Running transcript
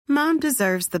Mom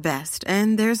deserves the best,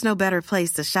 and there's no better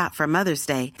place to shop for Mother's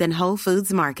Day than Whole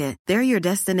Foods Market. They're your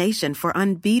destination for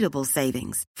unbeatable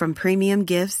savings, from premium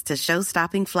gifts to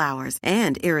show-stopping flowers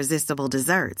and irresistible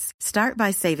desserts. Start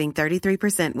by saving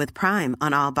 33% with Prime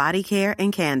on all body care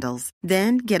and candles.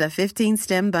 Then get a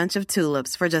 15-stem bunch of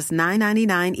tulips for just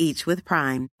 $9.99 each with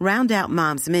Prime. Round out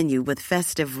Mom's menu with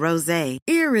festive rosé,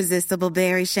 irresistible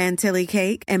berry chantilly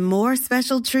cake, and more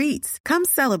special treats. Come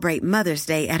celebrate Mother's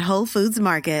Day at Whole Foods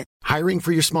Market. Hiring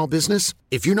for your small business?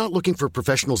 If you're not looking for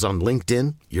professionals on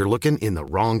LinkedIn, you're looking in the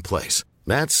wrong place.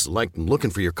 That's like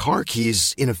looking for your car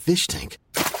keys in a fish tank.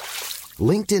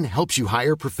 LinkedIn helps you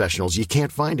hire professionals you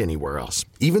can't find anywhere else,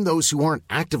 even those who aren't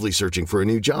actively searching for a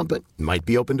new job but might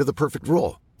be open to the perfect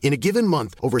role. In a given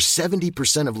month, over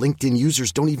 70% of LinkedIn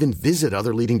users don't even visit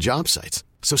other leading job sites.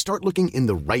 So start looking in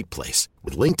the right place.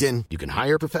 With LinkedIn, you can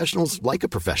hire professionals like a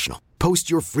professional. Post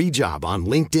your free job on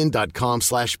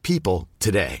linkedin.com/people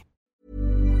today.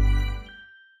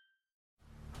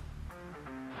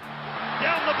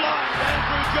 Down the blind,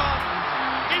 Andrew John.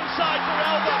 Inside for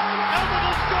Albert. Albert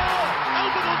will score.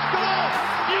 Albert will score.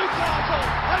 Newcastle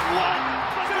have won.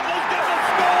 Fiddler's going to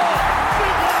score.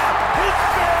 Fiddler, it's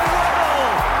farewell.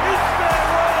 It's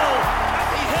farewell. And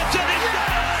he hits it. He's got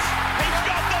it. He's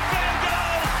got the field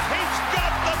goal. He's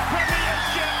got the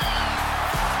premiership.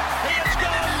 He has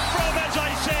gone from, as I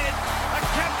said, a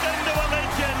captain to a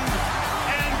legend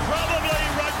and probably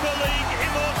rugby league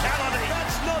immortality.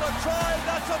 That's not a try.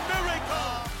 That's a miracle.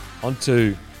 On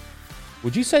to,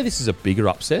 would you say this is a bigger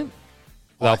upset?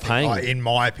 They're paying. In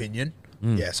my opinion,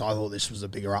 yes, I thought this was a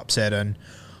bigger upset. And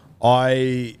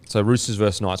So Roosters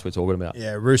versus Knights we're talking about.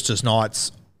 Yeah, Roosters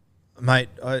Knights. Mate,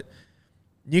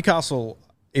 Newcastle,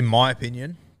 in my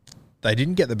opinion, they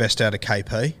didn't get the best out of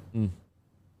KP.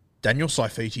 Daniel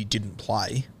Saifiti didn't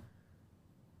play.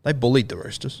 They bullied the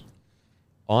Roosters.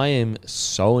 I am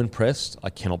so impressed.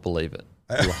 I cannot believe it.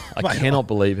 I cannot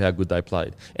believe how good they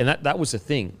played. And that was the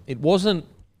thing. It wasn't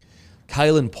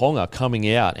Kalen Ponga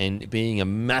coming out and being a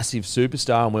massive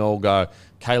superstar and we all go,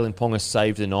 Kalen Ponga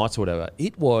saved the Knights or whatever.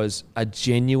 It was a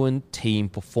genuine team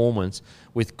performance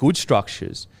with good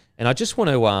structures. And I just want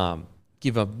to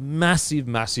give a massive,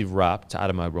 massive rap to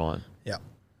Adam O'Brien. Yeah.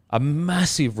 A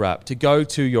massive rap to go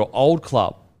to your old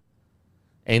club.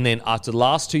 And then after the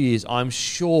last 2 years, I'm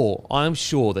sure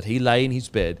that he lay in his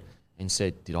bed and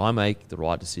said, did I make the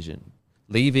right decision?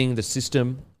 Leaving the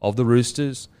system of the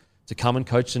Roosters to come and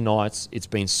coach the Knights. It's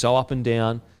been so up and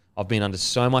down. I've been under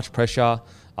so much pressure.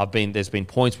 There's been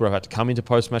points where I've had to come into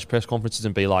post-match press conferences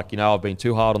and be like, I've been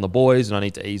too hard on the boys and I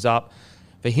need to ease up.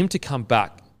 For him to come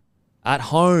back at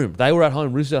home, they were at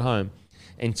home, Roosters at home,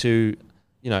 and to,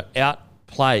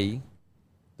 outplay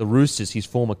the Roosters, his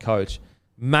former coach,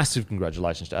 massive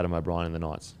congratulations to Adam O'Brien and the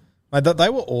Knights. Mate, they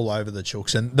were all over the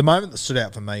chooks. And the moment that stood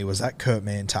out for me was that Kurt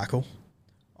Mann tackle.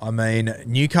 I mean,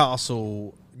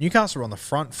 Newcastle were on the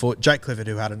front foot. Jake Clifford,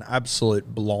 who had an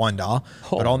absolute blinder,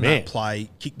 but on that play,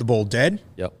 kicked the ball dead.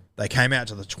 Yep. They came out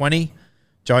to the 20.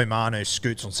 Joey Manu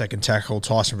scoots on second tackle.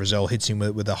 Tyson Frizzell hits him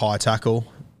with a high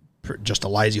tackle, just a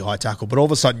lazy high tackle. But all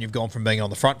of a sudden, you've gone from being on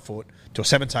the front foot to a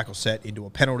 7-tackle set into a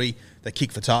penalty. They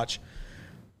kick for touch.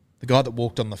 The guy that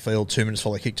walked on the field 2 minutes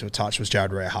before they kicked to a touch was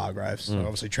Jared Rea-Hargraves. So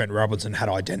obviously, Trent Robinson had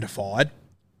identified,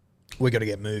 we've got to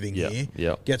get moving here.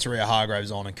 Yep. Gets Rea-Hargraves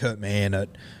on, and Kurt Mann at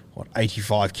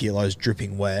 85 kilos,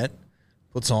 dripping wet,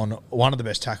 puts on one of the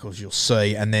best tackles you'll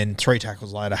see, and then 3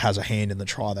 tackles later has a hand in the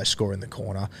try. They score in the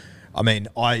corner. I mean,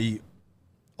 I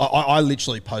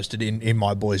literally posted in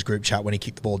my boys' group chat when he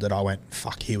kicked the ball dead. I went,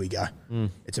 fuck, here we go.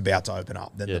 It's about to open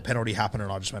up. Then the penalty happened,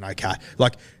 and I just went, okay.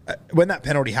 Like, when that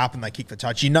penalty happened, they kicked for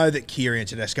touch. You know that Keary and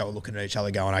Tedesco are looking at each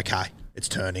other going, okay, it's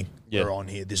turning. Yeah. We're on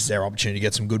here. This is our opportunity to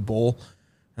get some good ball.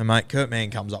 And, mate, Kurt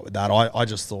Mann comes up with that. I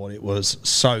just thought it was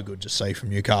so good to see from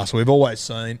Newcastle. We've always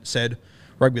said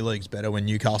rugby league's better when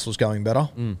Newcastle's going better.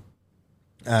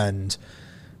 And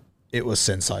it was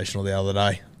sensational the other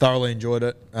day. Thoroughly enjoyed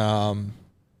it.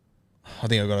 I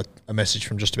think I got a message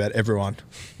from just about everyone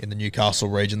in the Newcastle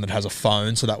region that has a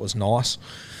phone, so that was nice.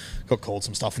 Got called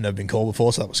some stuff I've never been called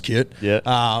before, so that was cute. Yeah.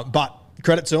 But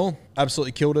credit to them.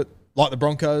 Absolutely killed it. Like the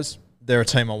Broncos, they're a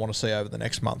team I want to see over the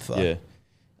next month, though.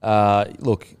 Yeah.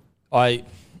 Look,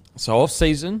 so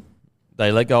off-season,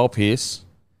 they let go of Pearce.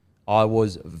 I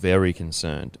was very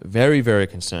concerned. Very, very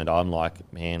concerned. I'm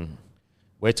like, man,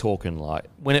 we're talking like...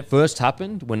 When it first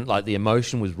happened, when like the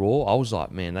emotion was raw, I was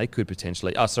like, man, they could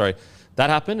potentially... that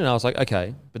happened, and I was like,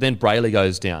 okay. But then Brayley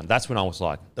goes down. That's when I was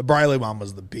like... The Brayley one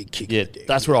was the big kick. Yeah,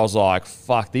 that's where I was like,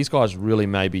 fuck, these guys really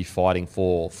may be fighting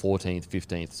for 14th,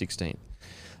 15th, 16th.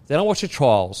 Then I watched the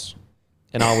trials,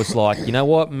 and I was like, you know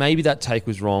what? Maybe that take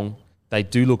was wrong. They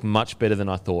do look much better than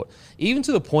I thought. Even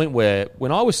to the point where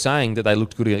when I was saying that they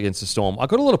looked good against the Storm, I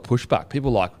got a lot of pushback.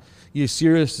 People were like, you're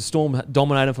serious? The Storm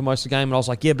dominated for most of the game. And I was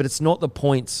like, yeah, but it's not the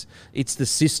points. It's the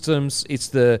systems. It's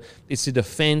the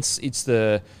defense. It's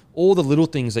all the little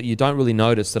things that you don't really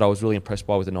notice that I was really impressed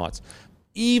by with the Knights.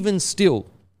 Even still,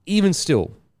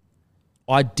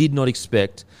 I did not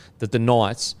expect that the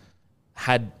Knights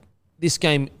had this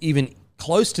game, even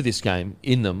close to this game,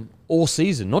 in them all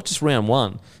season, not just round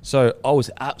one. So I was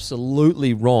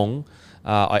absolutely wrong.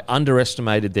 I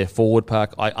underestimated their forward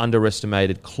pack. I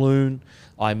underestimated Clune.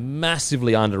 I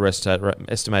massively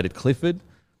underestimated Clifford.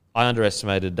 I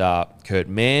underestimated Kurt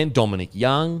Mann, Dominic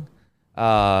Young.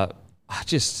 I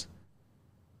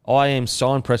am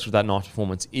so impressed with that Knights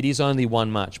performance. It is only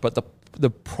one match, but the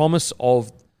promise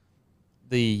of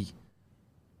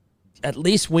at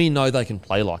least we know they can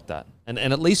play like that. And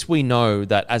at least we know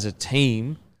that as a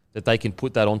team that they can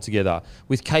put that on together.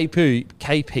 With KP,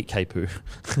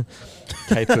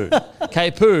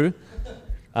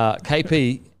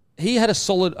 he had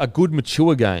a good,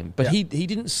 mature game, but he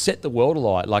didn't set the world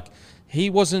alight. Like, he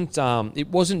wasn't, it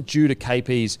wasn't due to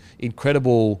KP's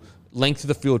incredible length of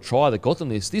the field try that got them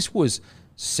this. This was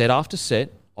set after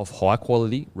set of high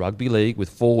quality rugby league with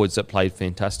forwards that played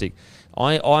fantastic.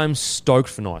 I'm stoked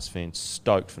for Knights fans.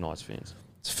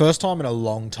 It's the first time in a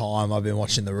long time I've been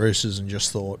watching the Roosters and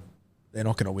just thought they're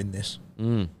not going to win this.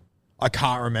 I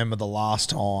can't remember the last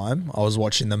time I was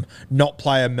watching them not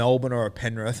play a Melbourne or a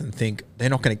Penrith and think they're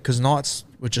not going to, because Knights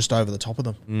were just over the top of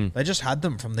them. They just had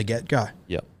them from the get-go.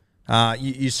 Yep.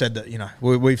 You said that,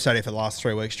 we've said it for the last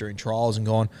 3 weeks during trials and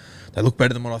gone, they look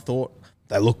better than what I thought.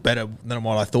 They look better than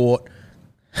what I thought.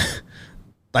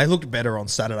 They looked better on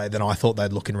Saturday than I thought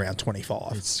they'd look in round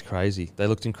 25. It's crazy. They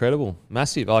looked incredible.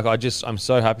 Massive. Like, I'm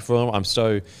so happy for them. I'm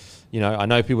so, I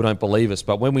know people don't believe us,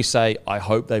 but when we say, I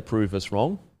hope they prove us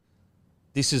wrong,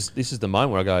 this is the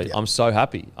moment where I go, I'm so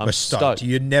happy. I'm stoked.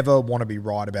 You never want to be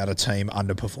right about a team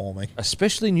underperforming.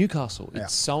 Especially Newcastle. Yeah.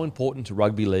 It's so important to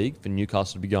rugby league for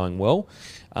Newcastle to be going well.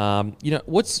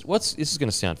 This is going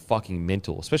to sound fucking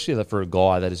mental, especially for a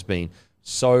guy that has been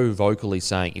so vocally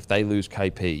saying if they lose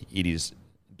KP, it is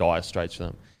dire straits for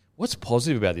them. What's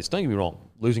positive about this? Don't get me wrong.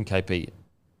 Losing KP,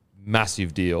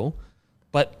 massive deal.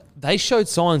 But they showed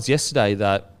signs yesterday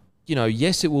that,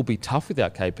 yes, it will be tough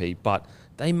without KP, but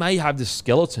they may have the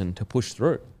skeleton to push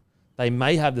through.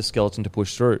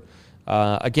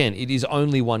 Again, it is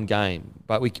only one game,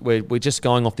 but we're just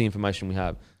going off the information we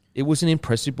have. It was an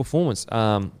impressive performance.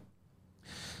 Dane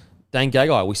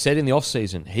Gagai, we said in the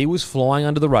off-season, he was flying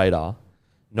under the radar.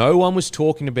 No one was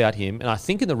talking about him. And I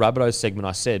think in the Rabbitohs segment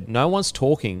I said, no one's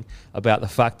talking about the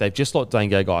fact they've just lost Dane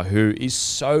Gagai, who is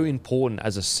so important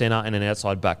as a centre and an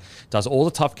outside back. Does all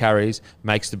the tough carries,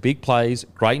 makes the big plays,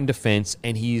 great in defence,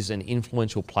 and he's an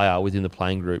influential player within the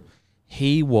playing group.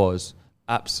 He was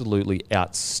absolutely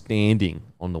outstanding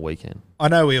on the weekend. I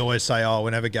know we always say,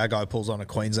 whenever Gagai pulls on a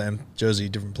Queensland jersey,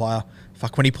 different player.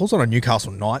 Fuck, when he pulls on a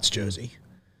Newcastle Knights jersey...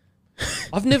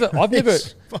 I've never.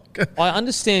 I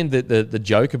understand the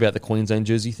joke about the Queensland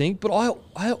jersey thing, but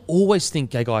I always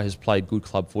think Gagai has played good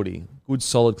club footy, good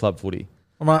solid club footy.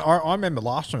 I remember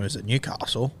last time he was at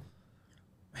Newcastle,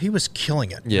 he was killing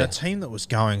it. Yeah. A team that was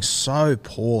going so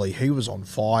poorly, he was on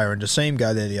fire, and to see him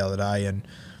go there the other day and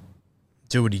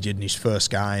do what he did in his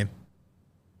first game,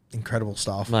 incredible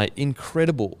stuff, mate.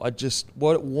 Incredible.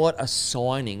 What a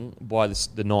signing by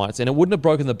the Knights, and it wouldn't have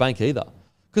broken the bank either,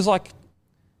 because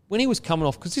when he was coming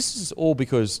off, because this is all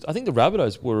because I think the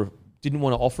Rabbitohs didn't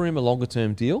want to offer him a longer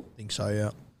term deal. I think so, yeah.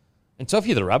 And so if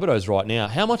you're the Rabbitohs right now,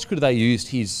 how much could they use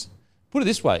his? Put it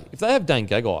this way: if they have Dane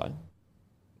Gagai,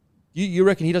 you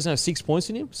reckon he doesn't have 6 points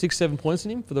in him, 7 points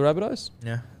in him for the Rabbitohs?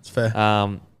 Yeah, it's fair.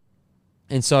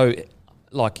 And so,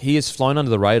 he has flown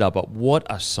under the radar. But what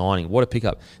a signing! What a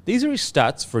pickup! These are his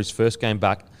stats for his first game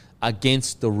back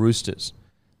against the Roosters: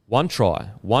 1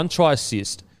 try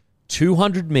assist,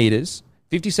 200 meters.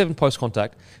 57 post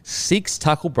contact, 6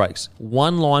 tackle breaks,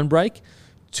 1 line break,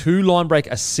 2 line break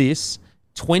assists,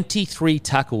 23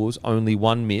 tackles, only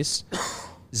 1 miss,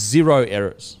 0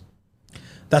 errors.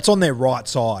 That's on their right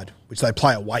side, which they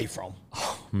play away from.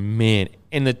 Oh, man.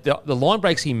 And the line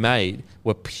breaks he made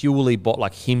were purely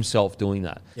himself doing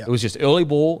that. Yep. It was just early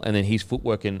ball and then his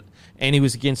footwork. And he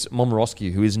was against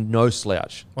Momorowski, who is no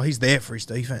slouch. Well, he's there for his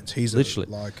defense. He's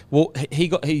literally.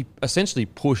 He essentially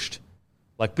pushed...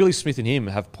 Billy Smith and him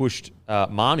have pushed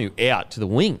Manu out to the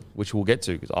wing, which we'll get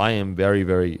to because I am very,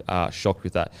 very shocked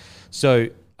with that. So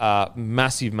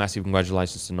massive, massive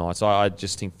congratulations tonight. So I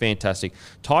just think fantastic.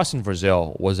 Tyson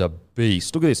Frizzell was a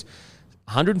beast. Look at this.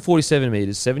 147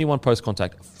 metres, 71 post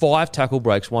contact, 5 tackle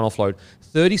breaks, 1 offload,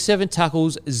 37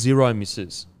 tackles, 0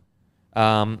 misses.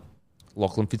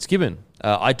 Lachlan Fitzgibbon.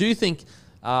 I do think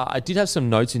I did have some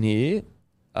notes in here.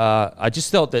 I just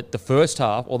felt that the first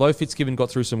half, although Fitzgibbon got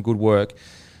through some good work,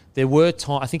 there were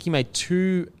I think he made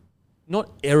 2, not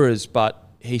errors, but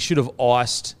he should have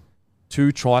iced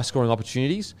 2 try-scoring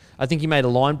opportunities. I think he made a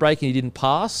line break and he didn't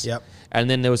pass. Yep. And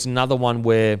then there was another one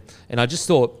where, and I just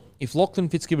thought, if Lachlan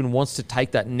Fitzgibbon wants to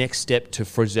take that next step to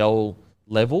Frizzell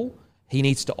level, he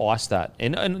needs to ice that.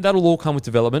 And that'll all come with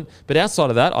development. But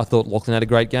outside of that, I thought Lachlan had a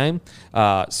great game.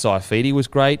 Saifidi was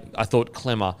great. I thought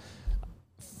Clemmer,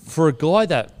 for a guy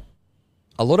that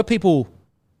a lot of people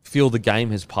feel the game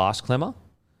has passed Clemmer,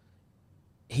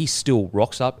 he still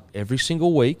rocks up every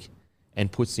single week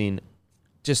and puts in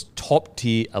just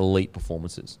top-tier elite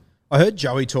performances. I heard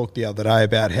Joey talk the other day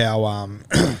about how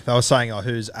they were saying,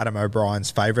 who's Adam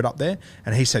O'Brien's favourite up there?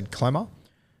 And he said Clemmer.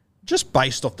 Just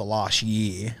based off the last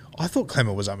year, I thought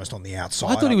Clemmer was almost on the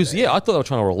outside. I thought he was, I thought they were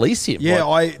trying to release him. Yeah,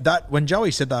 when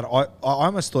Joey said that, I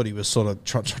almost thought he was sort of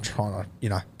trying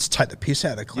to, to take the piss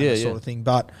out of Clemmer sort of thing.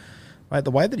 But, mate,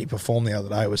 the way that he performed the other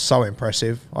day was so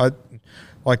impressive. I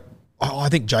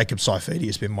think Jacob Saifidi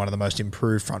has been one of the most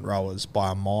improved front rowers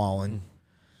by a mile, and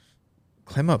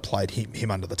Clemmer played him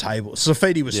under the table.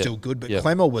 Saifidi was still good, but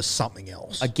Clemmer was something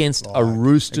else. Against a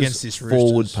Roosters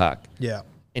forward pack. Yeah.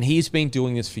 And he's been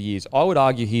doing this for years. I would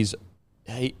argue he's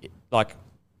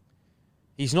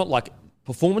not like,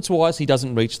 performance-wise, he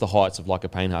doesn't reach the heights of like a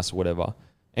Payne Haas or whatever.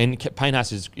 And Payne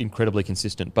Haas is incredibly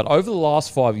consistent. But over the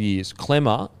last 5 years,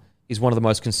 Clemmer is one of the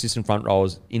most consistent front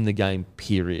rowers in the game,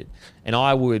 period. And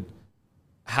I would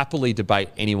happily debate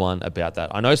anyone about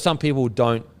that. I know some people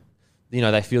don't,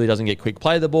 they feel he doesn't get quick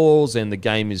play of the balls and the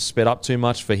game is sped up too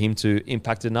much for him to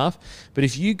impact enough. But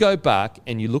if you go back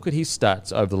and you look at his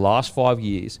stats over the last 5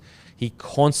 years, he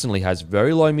constantly has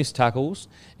very low missed tackles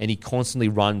and he constantly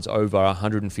runs over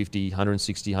 150,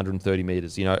 160, 130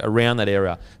 metres, around that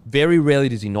area. Very rarely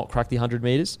does he not crack the 100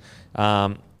 metres.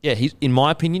 In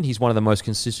my opinion, he's one of the most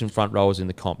consistent front rowers in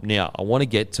the comp. Now, I want to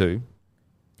get to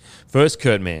first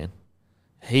Kurt Mann.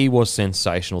 He was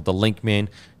sensational. The link man,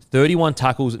 31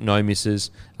 tackles, no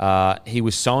misses. He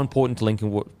was so important to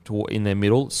Lincoln in their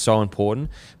middle, so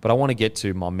important. But I want to get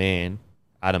to my man,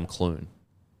 Adam Clune.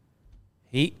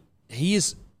 He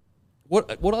is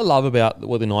what I love about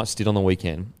what the Knights did on the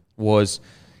weekend was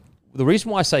the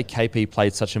reason why I say KP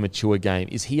played such a mature game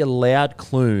is he allowed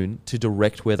Clune to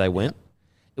direct where they went.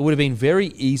 It would have been very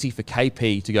easy for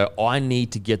KP to go, I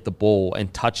need to get the ball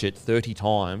and touch it 30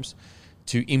 times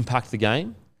to impact the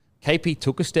game. KP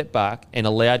took a step back and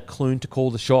allowed Clune to call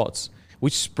the shots,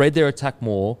 which spread their attack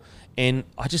more. And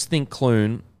I just think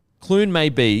Clune may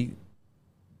be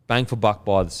bang for buck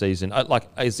by the season.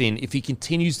 If he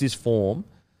continues this form,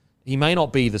 he may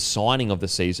not be the signing of the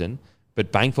season,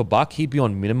 but bang for buck, he'd be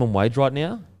on minimum wage right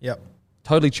now. Yep.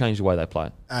 Totally changed the way they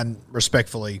play. And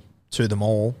respectfully to them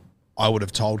all, I would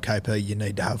have told KP you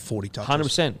need to have 40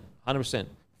 touches. 100%.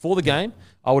 For the game,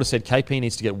 I would have said KP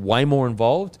needs to get way more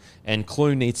involved and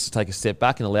Clune needs to take a step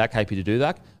back and allow KP to do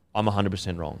that. I'm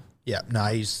 100% wrong. Yeah, no,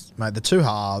 mate, the two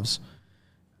halves,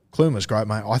 Clune was great,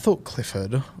 mate. I thought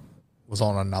Clifford was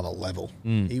on another level.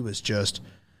 He was just,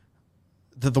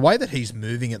 the way that he's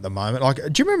moving at the moment. Like,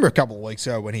 do you remember a couple of weeks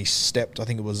ago when he stepped, I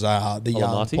think it was Paul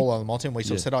Alamati, and we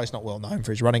sort of said, he's not well known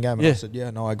for his running game. And I said,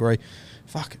 I agree.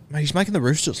 Fuck, mate, he's making the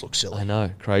Roosters look silly. I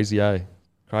know, crazy, eh?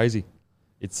 Crazy.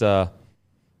 It's,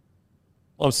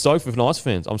 I'm stoked with Knights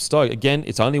fans. I'm stoked. Again,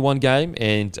 it's only one game,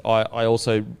 and I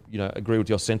also, agree with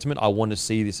your sentiment. I want to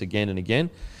see this again and again,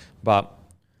 but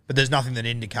there's nothing that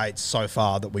indicates so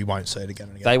far that we won't see it again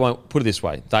and again. They won't, put it this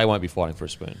way, they won't be fighting for a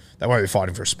spoon. They won't be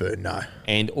fighting for a spoon, no.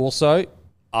 And also,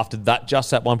 after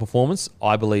that one performance,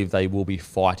 I believe they will be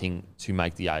fighting to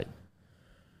make the 8.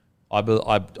 I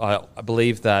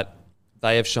believe that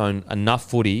they have shown enough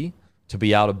footy to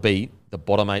be able to beat the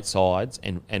bottom 8 sides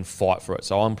and fight for it.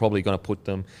 So I'm probably going to put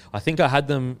them, I think I had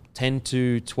them 10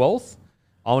 to 12th.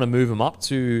 I want to move them up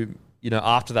to,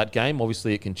 after that game,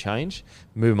 obviously it can change,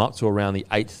 move them up to around the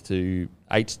 8th to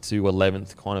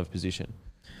 11th kind of position.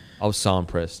 I was so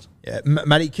impressed. Yeah,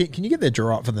 Matty, can you get their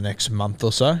draw up for the next month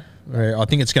or so? I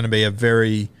think it's going to be a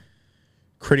very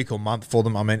critical month for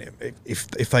them. I mean, if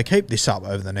they keep this up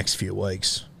over the next few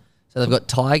weeks. So they've got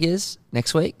Tigers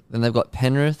next week, then they've got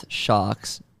Penrith,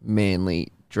 Sharks,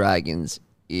 Manly, Dragons,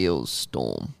 Eels,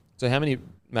 Storm. So how many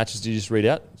matches did you just read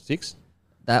out? 6?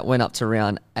 That went up to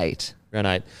round 8. Round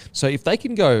 8. So if they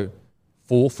can go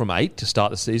 4 from 8 to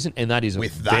start the season, and that is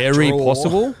with very draw.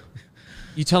 possible,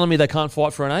 you telling me they can't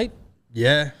fight for an 8?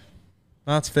 Yeah.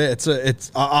 That's fair.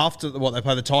 It's after what they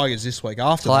play the Tigers this week.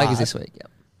 Tigers this week, yeah.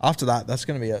 After that, that's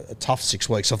going to be a tough 6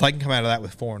 weeks. So if they can come out of that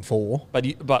with 4-4,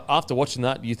 But after watching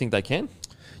that, you think they can?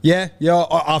 yeah.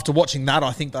 After watching that,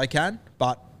 I think they can.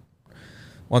 But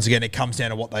once again, it comes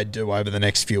down to what they do over the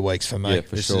next few weeks for me. Yeah,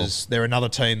 for sure. They're another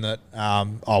team that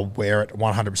I'll wear it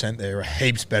 100%. They're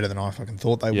heaps better than I fucking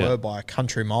thought they were by a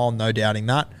country mile, no doubting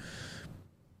that.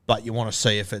 But you want to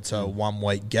see if it's a 1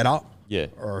 week get up,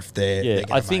 or if they're Yeah,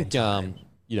 gonna I think maintain.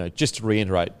 just to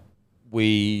reiterate,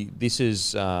 we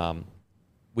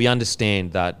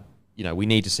understand that we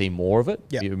need to see more of it,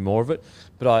 more of it.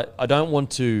 But I don't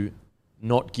want to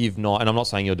not give and I'm not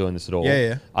saying you're doing this at all.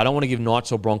 Yeah. I don't want to give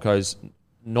Knights or Broncos,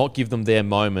 not give them their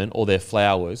moment or their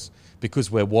flowers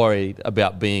because we're worried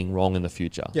about being wrong in the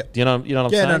future. Yeah. Do you know what I'm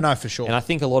saying? Yeah, no, for sure. And I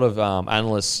think a lot of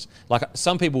analysts, like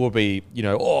some people will be,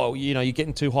 you're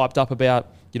getting too hyped up about,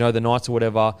 the Knights or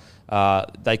whatever.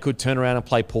 They could turn around and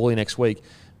play poorly next week.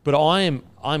 But I'm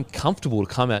comfortable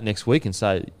to come out next week and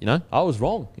say, I was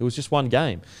wrong. It was just one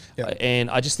game. Yeah. And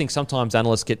I just think sometimes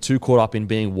analysts get too caught up in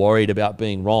being worried about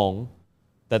being wrong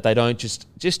that they don't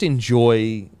just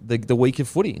enjoy the week of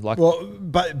footy.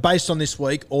 But based on this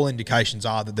week, all indications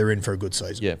are that they're in for a good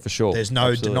season. Yeah, for sure. There's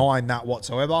no denying that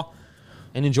whatsoever.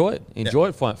 And enjoy it. Enjoy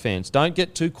it, fans. Don't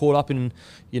get too caught up in,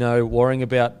 worrying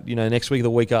about, next week or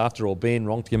the week after or being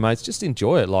wrong to your mates. Just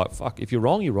enjoy it. Like, fuck, if you're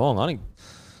wrong, you're wrong.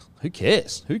 Who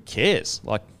cares? Who cares?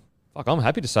 Like, fuck, I'm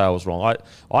happy to say I was wrong.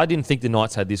 I didn't think the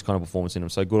Knights had this kind of performance in them,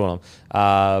 so good on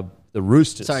them. The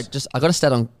Roosters. Sorry, I got a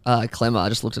stat on Clemmer. I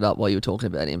just looked it up while you were talking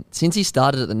about him. Since he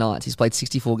started at the Knights, he's played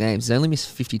 64 games. He's only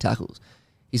missed 50 tackles.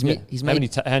 How many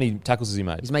tackles has he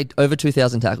made? He's made over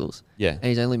 2,000 tackles. Yeah. And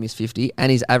he's only missed 50.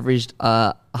 And he's averaged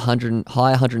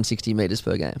 160 metres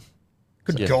per game.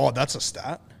 Good God, that's a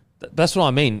stat. That's what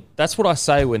I mean. That's what I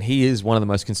say when he is one of the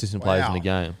most consistent players in the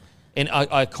Wow. game. And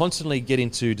I constantly get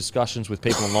into discussions with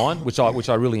people online, which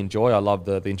I really enjoy. I love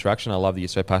the interaction. I love that you're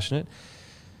so passionate.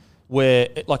 Where,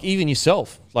 like, even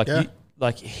yourself,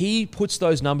 he puts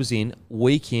those numbers in,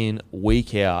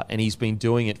 week out, and he's been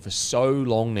doing it for so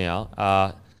long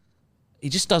now. He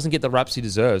just doesn't get the raps he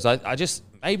deserves. I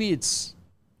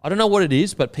don't know what it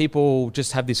is, but people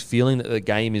just have this feeling that the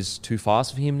game is too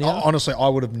fast for him now. Honestly, I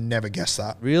would have never guessed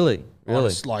that. Really?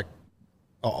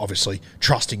 Obviously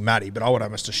trusting Matty, but I would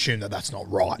almost assume that that's not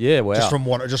right. Yeah, wow.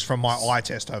 Just from my eye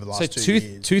test over the last 2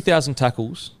 years. 2,000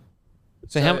 tackles.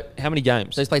 So how many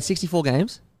games? So he's played 64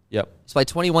 games. Yep. He's played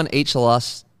 21 each the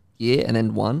last year and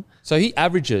then one. So he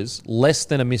averages less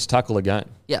than a missed tackle a game.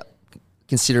 Yeah,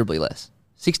 considerably less.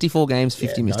 64 games,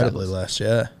 50 missed notably tackles. less,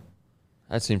 yeah.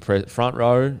 That's impressive. Front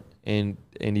row, and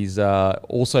he's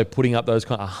also putting up those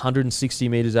kind of 160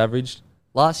 metres averaged.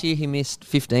 Last year he missed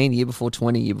 15, the year before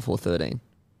 20, year before 13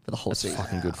 for the whole That's season.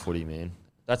 fucking good footy, man.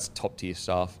 That's top tier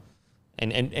stuff.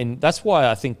 And that's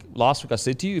why I think last week I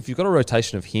said to you, if you've got a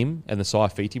rotation of him and the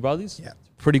Saifiti brothers,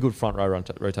 pretty good front row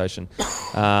rotation.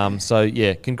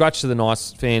 Congrats to the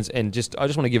Knights fans, and I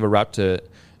just want to give a rap to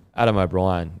Adam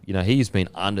O'Brien. He's been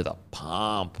under the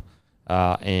pump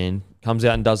and comes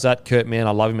out and does that. Kurt, man,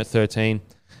 I love him at 13.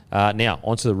 Now,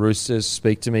 onto the Roosters.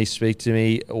 Speak to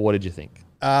me. What did you think?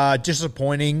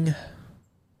 Disappointing.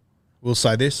 We'll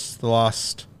say this: the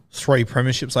last 3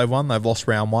 premierships they've won, they've lost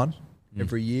round 1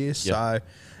 every year. So,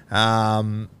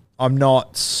 I'm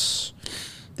not.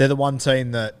 They're the one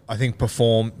team that I think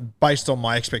perform based on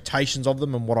my expectations of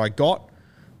them and what I got.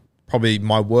 Probably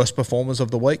my worst performers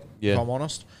of the week, if I'm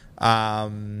honest.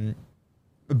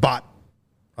 But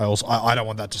I don't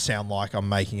want that to sound like I'm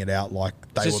making it out like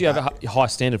they Just were you bad. have a high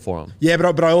standard for them. Yeah,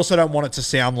 but I also don't want it to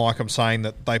sound like I'm saying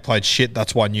that they played shit.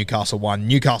 That's why Newcastle won.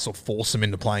 Newcastle forced them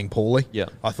into playing poorly. Yeah.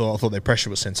 I thought their pressure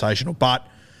was sensational. But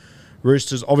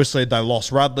Roosters, obviously they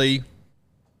lost Radley,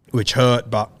 which hurt,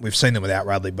 but we've seen them without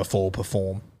Radley before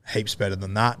perform heaps better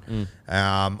than that.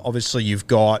 Obviously you've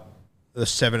got the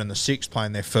 7 and the 6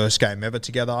 playing their first game ever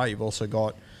together. You've also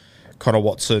got Connor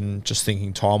Watson, just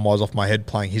thinking time-wise off my head,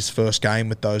 playing his first game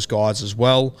with those guys as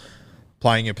well,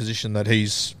 playing a position that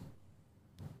he's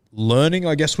learning,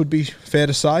 I guess would be fair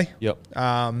to say. Yep.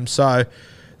 So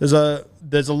there's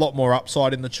a lot more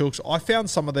upside in the Chooks. I found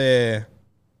some of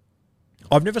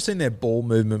I've never seen their ball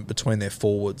movement between their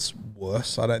forwards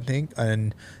worse, I don't think.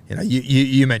 And,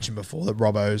 you mentioned before that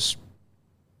Robbo's,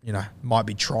 might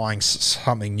be trying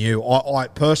something new. I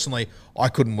personally, I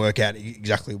couldn't work out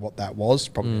exactly what that was.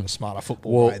 Probably a smarter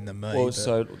football brain than me.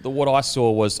 What I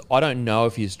saw was, I don't know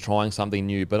if he's trying something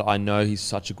new, but I know he's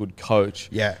such a good coach.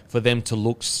 Yeah. For them to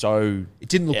look so... It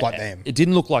didn't look like them. It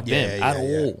didn't look like them at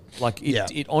yeah. all. Like,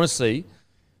 it honestly...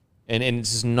 And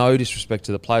it's just no disrespect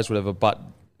to the players, whatever, but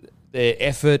their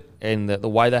effort and the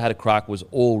way they had a crack was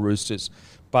all Roosters,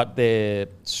 but their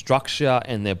structure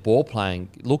and their ball playing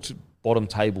looked bottom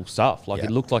table stuff. Like,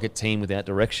 it looked like a team without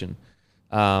direction.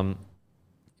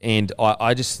 And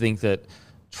I just think that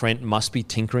Trent must be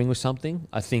tinkering with something.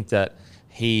 I think that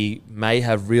he may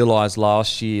have realised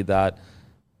last year that,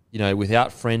 you know,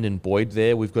 without Friend and Boyd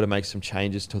there, we've got to make some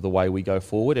changes to the way we go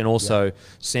forward. And also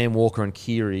Sam Walker and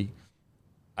Keary.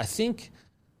 I think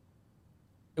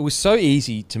it was so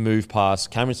easy to move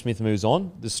past. Cameron Smith moves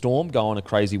on, the Storm go on a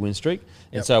crazy win streak.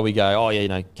 And so we go, oh, yeah, you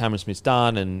know, Cameron Smith's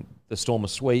done and the Storm are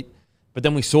sweet. But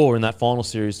then we saw in that final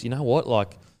series, you know what,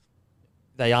 like,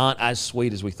 they aren't as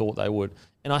sweet as we thought they would.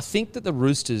 And I think that the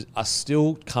Roosters are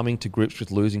still coming to grips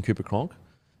with losing Cooper Cronk.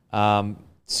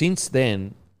 Since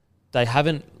then, they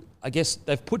haven't, I guess,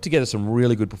 they've put together some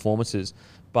really good performances,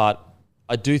 but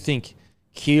I do think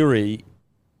Keary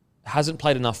hasn't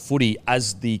played enough footy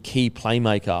as the key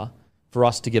playmaker for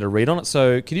us to get a read on it.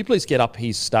 So can you please get up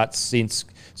his stats since...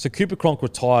 So Cooper Cronk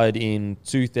retired in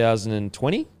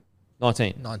 2020?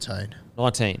 19.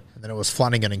 And then it was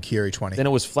Flanagan and Keary 20. Then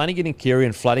it was Flanagan and Keary,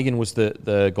 and Flanagan was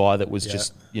the guy that was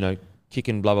just, you know,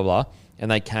 kicking blah, blah, blah.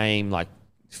 And they came like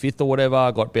 5th or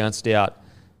whatever, got bounced out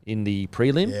in the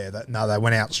prelim. Yeah, they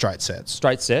went out straight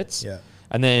sets. Yeah.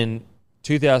 And then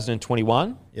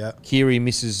 2021, Keary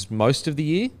misses most of the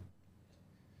year.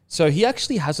 So he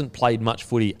actually hasn't played much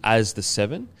footy as the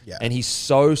 7. Yeah. And he's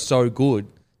so good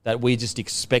that we just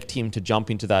expect him to jump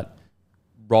into that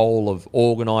role of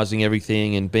organising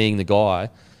everything and being the guy.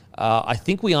 I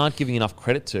think we aren't giving enough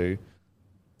credit to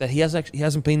that he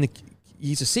hasn't been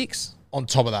he's a 6. On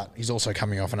top of that, he's also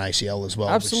coming off an ACL as well,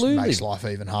 Absolutely. which makes life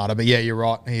even harder. But yeah, you're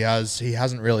right. He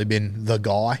hasn't really been the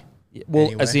guy. Well,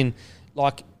 anywhere. as in,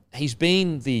 like, he's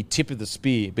been the tip of the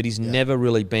spear, but he's never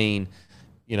really been,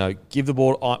 you know, give the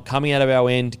ball coming out of our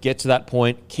end, get to that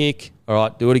point, kick, all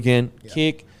right, do it again,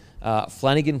 kick.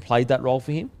 Flanagan played that role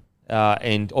for him,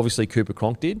 and obviously Cooper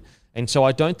Cronk did. And so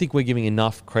I don't think we're giving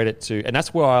enough credit to, and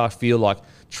that's where I feel like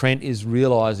Trent is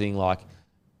realising, like,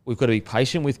 we've got to be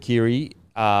patient with Keary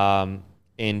and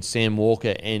Sam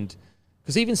Walker. And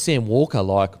because even Sam Walker,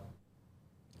 like,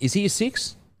 is he a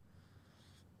 6?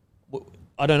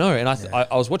 I don't know. And I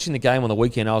was watching the game on the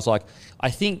weekend. I was like, I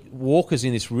think Walker's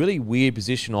in this really weird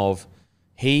position of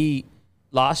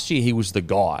last year he was the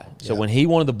guy. So when he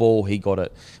wanted the ball, he got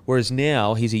it. Whereas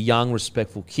now he's a young,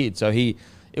 respectful kid. So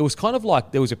it was kind of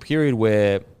like there was a period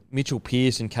where Mitchell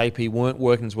Pearce and KP weren't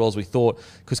working as well as we thought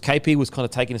because KP was kind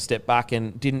of taking a step back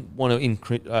and didn't want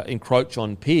to encroach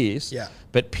on Pearce. Yeah.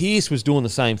 But Pearce was doing the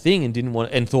same thing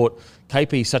and thought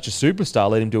KP is such a superstar,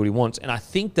 let him do what he wants. And I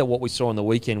think that what we saw on the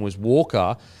weekend was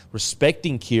Walker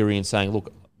respecting Keary and saying,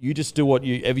 look, you just do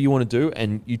whatever you want to do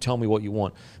and you tell me what you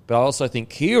want. But I also think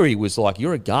Keary was like,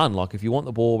 you're a gun. Like, if you want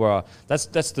the ball, bro, that's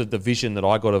the vision that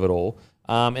I got of it all.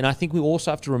 And I think we also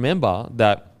have to remember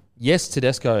that, yes,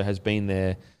 Tedesco has been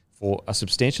there for a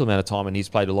substantial amount of time and he's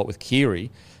played a lot with Keary.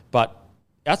 But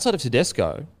outside of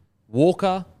Tedesco,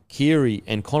 Walker, Keary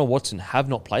and Connor Watson have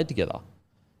not played together.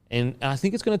 And I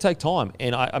think it's going to take time.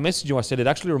 And I messaged you, I said, it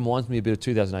actually reminds me a bit of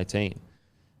 2018,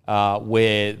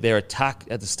 where their attack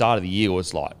at the start of the year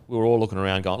was like, we were all looking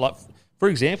around going, like, for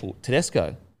example,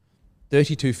 Tedesco,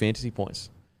 32 fantasy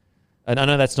points. And I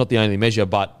know that's not the only measure,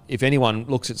 but if anyone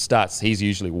looks at stats, he's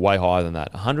usually way higher than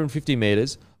that. 150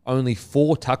 metres, only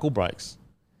 4 tackle breaks.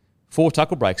 4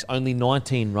 tackle breaks, only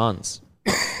 19 runs.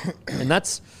 And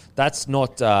that's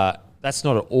not at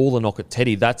all a knock at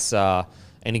Teddy. That's an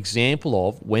example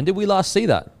of, when did we last see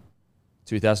that?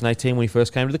 2018 when he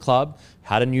first came to the club,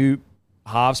 had a new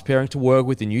halves pairing to work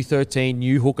with, a new 13,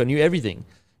 new hooker, new everything.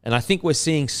 And I think we're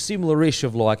seeing similar-ish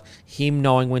of like him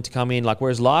knowing when to come in. Like,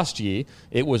 whereas last year,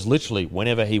 it was literally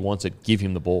whenever he wants it, give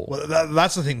him the ball. Well,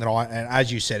 that's the thing that and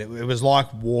as you said, it was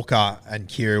like Walker and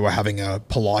Keary were having a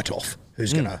polite off.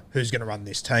 Who's gonna run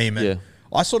this team? And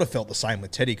I sort of felt the same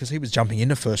with Teddy because he was jumping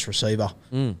into first receiver,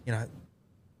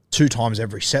 2 times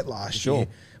every set last year.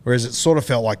 Whereas it sort of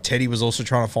felt like Teddy was also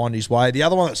trying to find his way. The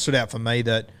other one that stood out for me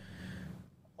that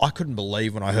I couldn't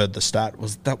believe when I heard the stat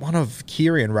was that one of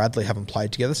Keary and Radley haven't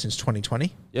played together since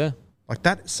 2020. Yeah. Like,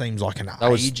 that seems like an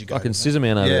age ago. Fucking scissor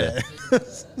man over there.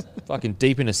 Fucking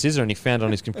deep in a scissor and he found it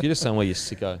on his computer somewhere, you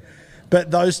sicko.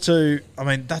 But those two, I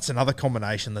mean, that's another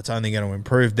combination that's only going to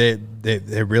improve.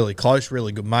 They're really close,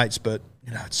 really good mates, but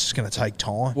it's just going to take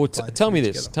time. Well, tell me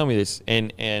this,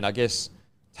 and I guess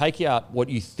take out what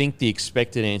you think the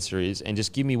expected answer is, and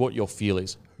just give me what your feel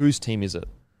is. Whose team is it?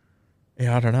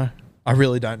 Yeah, I don't know. I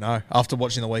really don't know. After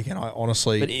watching the weekend, I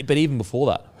honestly. But even before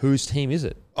that, whose team is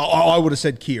it? I would have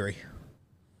said Keary.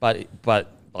 But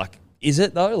like Is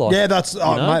it though? Like, Yeah, that's you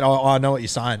know? mate. I know what you're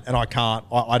saying, and I can't.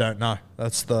 I don't know.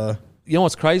 That's the You know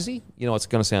what's crazy? You know, it's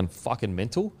going to sound fucking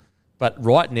mental, but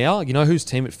right now, you know whose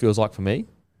team it feels like for me?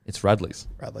 It's Radley's.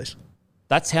 Radley's.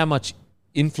 That's how much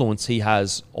influence he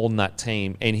has on that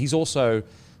team. And he's also,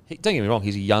 don't get me wrong,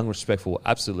 he's a young, respectful,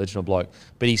 absolute legend of bloke,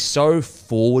 but he's so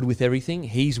forward with everything.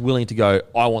 He's willing to go,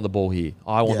 I want the ball here.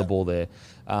 I want the ball there.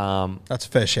 That's a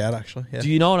fair shout, actually. Yeah. Do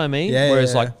you know what I mean? Yeah,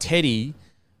 Whereas yeah. like Teddy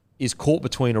is caught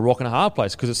between a rock and a hard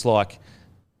place because it's like,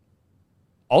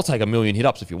 I'll take a million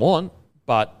hit-ups if you want,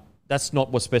 but that's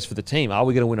not what's best for the team. Are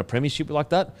we going to win a premiership like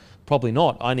that? Probably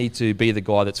not. I need to be the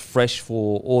guy that's fresh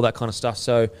for all that kind of stuff.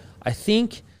 So I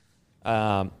think,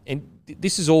 and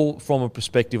this is all from a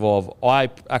perspective of, I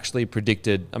actually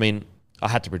predicted, I mean, I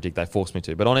had to predict, they forced me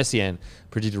to, but on SEN,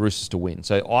 predicted Roosters to win.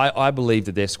 So I believe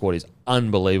that their squad is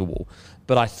unbelievable.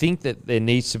 But I think that there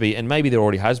needs to be, and maybe there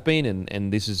already has been,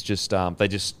 and this is just, they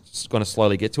just going to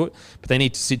slowly get to it, but they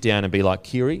need to sit down and be like,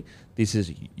 Kiri, this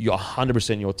is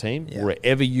 100% your team. Yeah.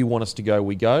 Wherever you want us to go,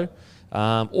 we go.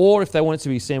 Or if they want it to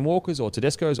be Sam Walker's or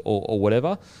Tedesco's or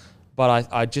whatever. But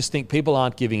I just think people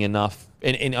aren't giving enough,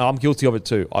 and I'm guilty of it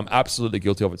too. I'm absolutely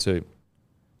guilty of it too.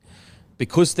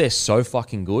 Because they're so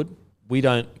fucking good, we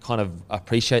don't kind of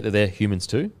appreciate that they're humans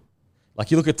too. Like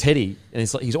you look at Teddy, and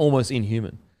it's like he's almost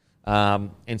inhuman.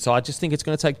 And so I just think it's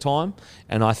going to take time.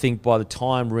 And I think by the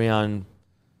time round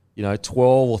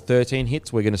 12 or 13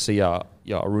 hits, we're going to see a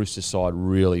Roosters side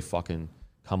really fucking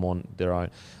come on their own.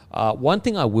 One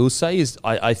thing I will say is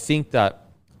I think that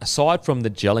aside from the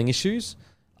gelling issues,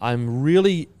 I'm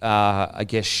really,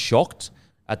 shocked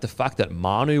at the fact that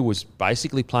Manu was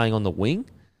basically playing on the wing.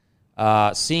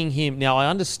 Seeing him, now I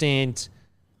understand,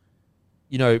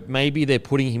 maybe they're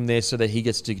putting him there so that he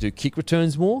gets to do kick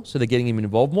returns more, so they're getting him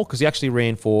involved more, because he actually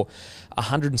ran for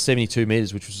 172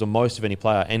 metres, which was the most of any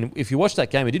player. And if you watch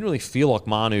that game, it didn't really feel like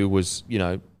Manu was,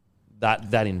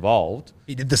 that involved.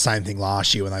 He did the same thing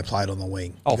last year when they played on the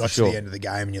wing. Oh, you got for sure. to the end of the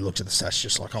game and you looked at the stats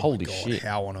just like, oh Holy my God, shit.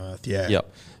 how on earth? Yeah.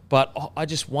 Yep. But I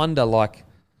just wonder, like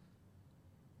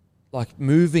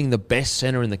moving the best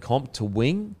centre in the comp to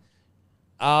wing,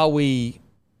 are we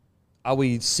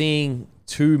seeing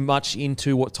too much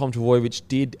into what Tom Trbojevic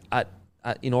did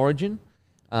in Origin?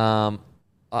 I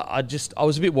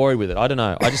was a bit worried with it. I don't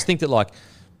know. I just think that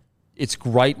it's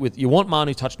great you want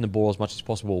Manu touching the ball as much as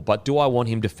possible, but do I want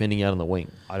him defending out on the wing?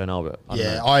 I don't know.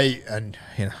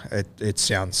 It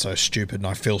sounds so stupid, and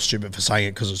I feel stupid for saying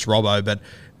it because it's Robbo, but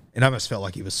it almost felt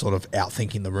like he was sort of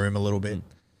outthinking the room a little bit.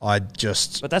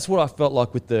 But that's what I felt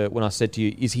like when I said to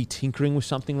you, is he tinkering with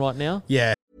something right now?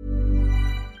 Yeah.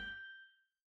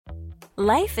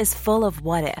 Life is full of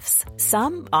what-ifs.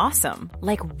 Some awesome,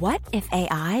 like what if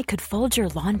AI could fold your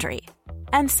laundry?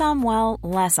 And some, well,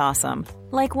 less awesome,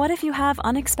 like what if you have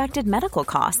unexpected medical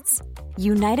costs?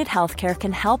 United Healthcare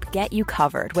can help get you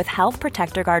covered with Health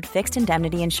Protector Guard fixed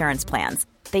indemnity insurance plans.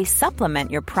 They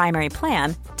supplement your primary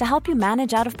plan to help you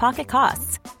manage out-of-pocket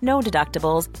costs. No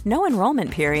deductibles, no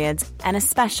enrollment periods, and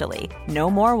especially no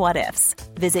more what-ifs.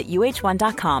 Visit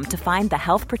uh1.com to find the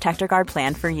Health Protector Guard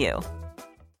plan for you.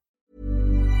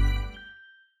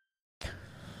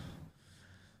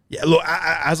 Yeah, look,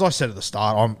 as I said at the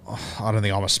start, I don't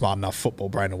think I'm a smart enough football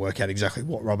brain to work out exactly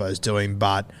what Robbo's doing,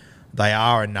 but they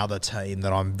are another team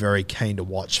that I'm very keen to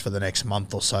watch for the next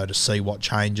month or so to see what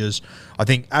changes. I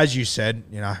think, as you said,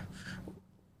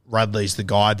 Radley's the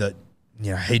guy that,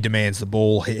 he demands the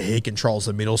ball, he controls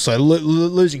the middle, so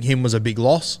losing him was a big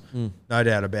loss, no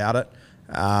doubt about it.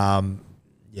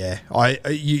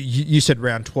 You said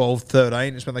round 12,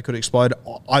 13 is when they could explode.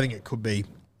 I think it could be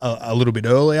a little bit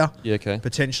earlier,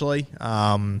 potentially.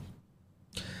 Mate,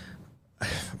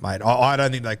 I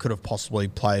don't think they could have possibly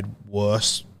played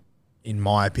worse, in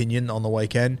my opinion, on the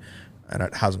weekend, and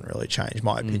it hasn't really changed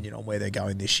my opinion on where they're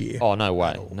going this year. Oh, no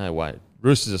way.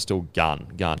 Roosters are still gun.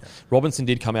 Robinson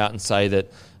did come out and say that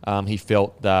he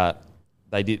felt that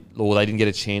they didn't get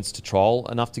a chance to trial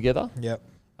enough together. Yep.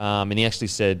 And he actually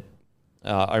said,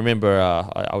 I remember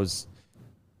I was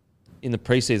in the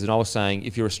preseason, I was saying,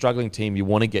 if you're a struggling team, you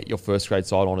want to get your first grade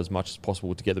side on as much as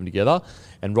possible to get them together.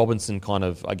 And Robinson kind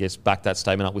of, backed that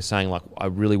statement up with saying, I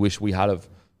really wish we had have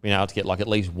been able to get at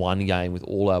least one game with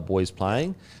all our boys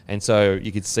playing. And so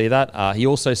you could see that. He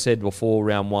also said before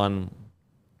round one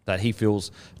that he feels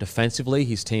defensively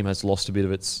his team has lost a bit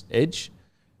of its edge.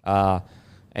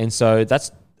 And so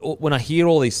that's when I hear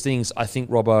all these things, I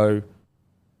think Robbo,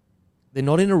 they're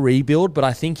not in a rebuild, but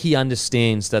I think he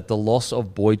understands that the loss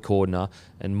of Boyd Cordner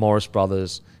and Morris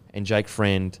Brothers and Jake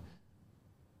Friend,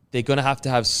 they're going to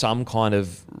have some kind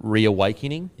of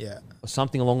reawakening, or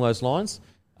something along those lines.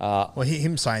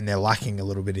 Him saying they're lacking a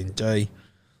little bit in D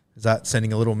Is that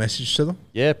sending a little message to them?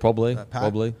 Yeah, probably.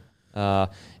 And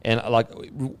like,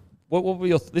 what were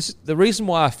your? The reason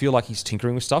why I feel like he's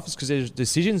tinkering with stuff is because there's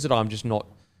decisions that I'm just not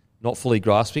fully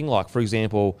grasping. Like, for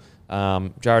example,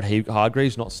 Jared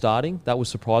Hargreaves not starting. That was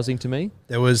surprising to me.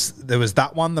 There was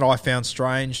that one that I found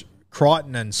strange.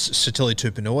 Crichton and Satili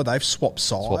Tupanua, they've swapped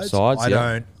sides. I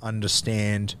don't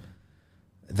understand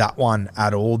that one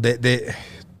at all.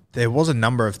 There was a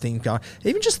number of things going.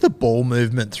 Even just the ball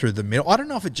movement through the middle. I don't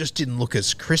know if it just didn't look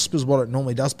as crisp as what it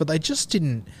normally does, but they just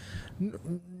didn't.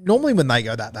 Normally when they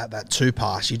go that two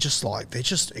pass, you just like they're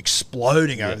just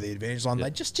exploding over the advantage line.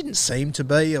 They just didn't seem to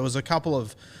be. There was a couple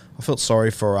of. I felt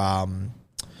sorry for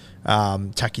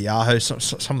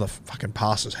Takiyaho. Some of the fucking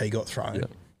passes he got thrown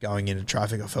going into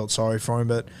traffic. I felt sorry for him,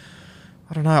 but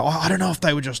I don't know. I don't know if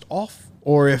they were just off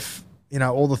or if.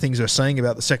 All the things we're seeing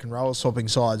about the second row swapping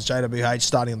sides, JWH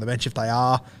starting on the bench if they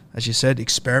are, as you said,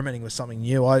 experimenting with something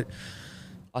new. I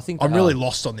think I'm really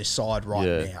lost on this side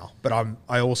now, but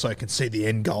I also can see the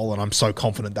end goal, and I'm so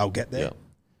confident they'll get there.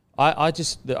 Yeah.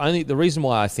 The reason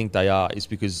why I think they are is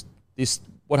because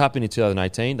what happened in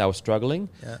 2018, they were struggling,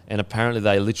 and apparently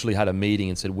they literally had a meeting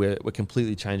and said we're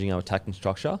completely changing our attacking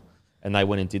structure, and they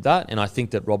went and did that. And I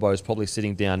think that Robbo is probably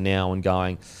sitting down now and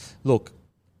going, look.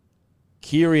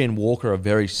 Keary and Walker are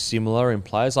very similar in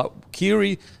players. Like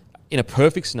Keary, in a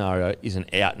perfect scenario, is an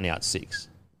out-and-out six.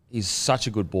 He's such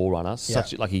a good ball runner.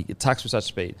 He attacks with such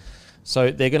speed. So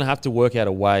they're going to have to work out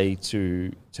a way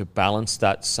to balance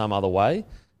that some other way.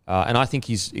 And I think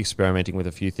he's experimenting with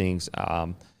a few things.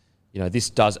 This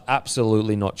does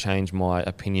absolutely not change my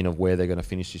opinion of where they're going to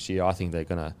finish this year. I think there's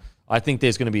going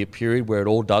to be a period where it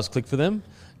all does click for them,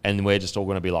 and we're just all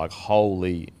going to be like,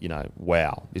 holy,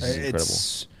 wow, this is incredible.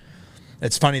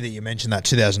 It's funny that you mentioned that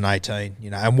 2018,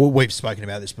 and we've spoken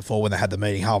about this before when they had the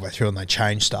meeting halfway through and they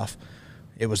changed stuff.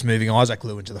 It was moving Isaac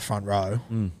Liu into the front row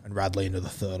and Radley into the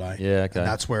 13. Yeah, okay. And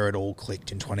that's where it all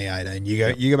clicked in 2018.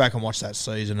 You go back and watch that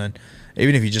season, and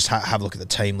even if you just have a look at the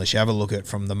team list, you have a look at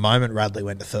from the moment Radley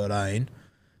went to 13,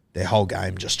 their whole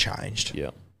game just changed. Yeah.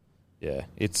 Yeah.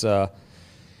 It's...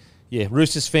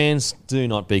 Roosters fans, do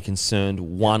not be concerned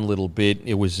one little bit.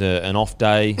 It was an off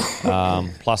day,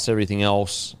 plus everything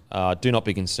else. Do not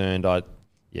be concerned.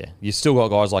 You still got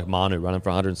guys like Manu running for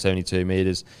 172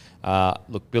 metres.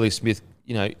 Look, Billy Smith,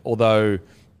 although,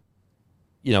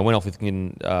 went off with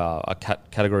a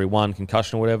Category 1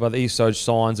 concussion or whatever, these showed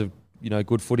signs of,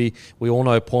 good footy. We all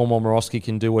know Paul Momorowski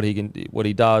can do what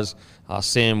he does.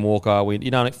 Sam Walker,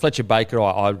 Fletcher Baker,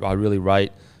 I really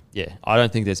rate. Yeah, I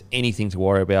don't think there's anything to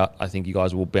worry about. I think you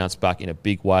guys will bounce back in a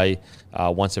big way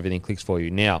once everything clicks for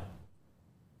you. Now,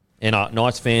 and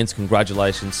Knights fans,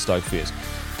 congratulations, Stoke Fierce.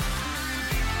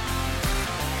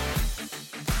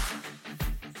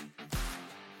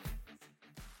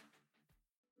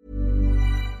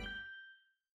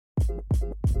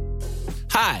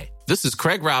 Hi, this is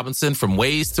Craig Robinson from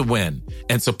Ways to Win,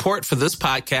 and support for this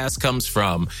podcast comes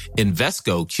from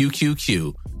Invesco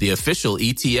QQQ, the official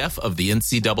ETF of the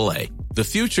NCAA. The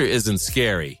future isn't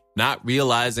scary. Not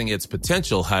realizing its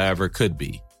potential, however, could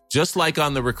be. Just like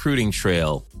on the recruiting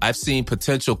trail, I've seen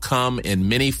potential come in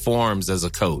many forms as a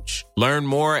coach. Learn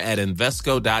more at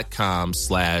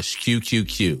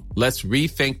Invesco.com/QQQ. Let's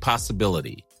rethink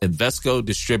possibility. Invesco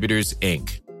Distributors,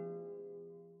 Inc.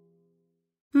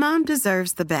 Mom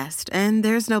deserves the best, and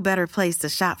there's no better place to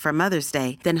shop for Mother's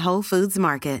Day than Whole Foods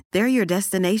Market. They're your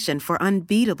destination for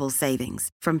unbeatable savings,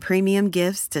 from premium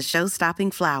gifts to show-stopping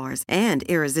flowers and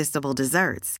irresistible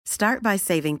desserts. Start by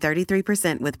saving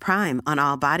 33% with Prime on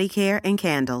all body care and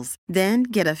candles. Then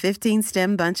get a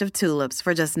 15-stem bunch of tulips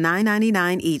for just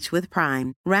 $9.99 each with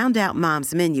Prime. Round out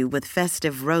Mom's menu with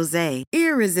festive rosé,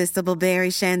 irresistible berry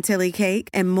chantilly cake,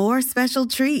 and more special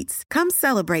treats. Come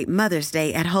celebrate Mother's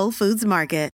Day at Whole Foods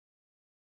Market.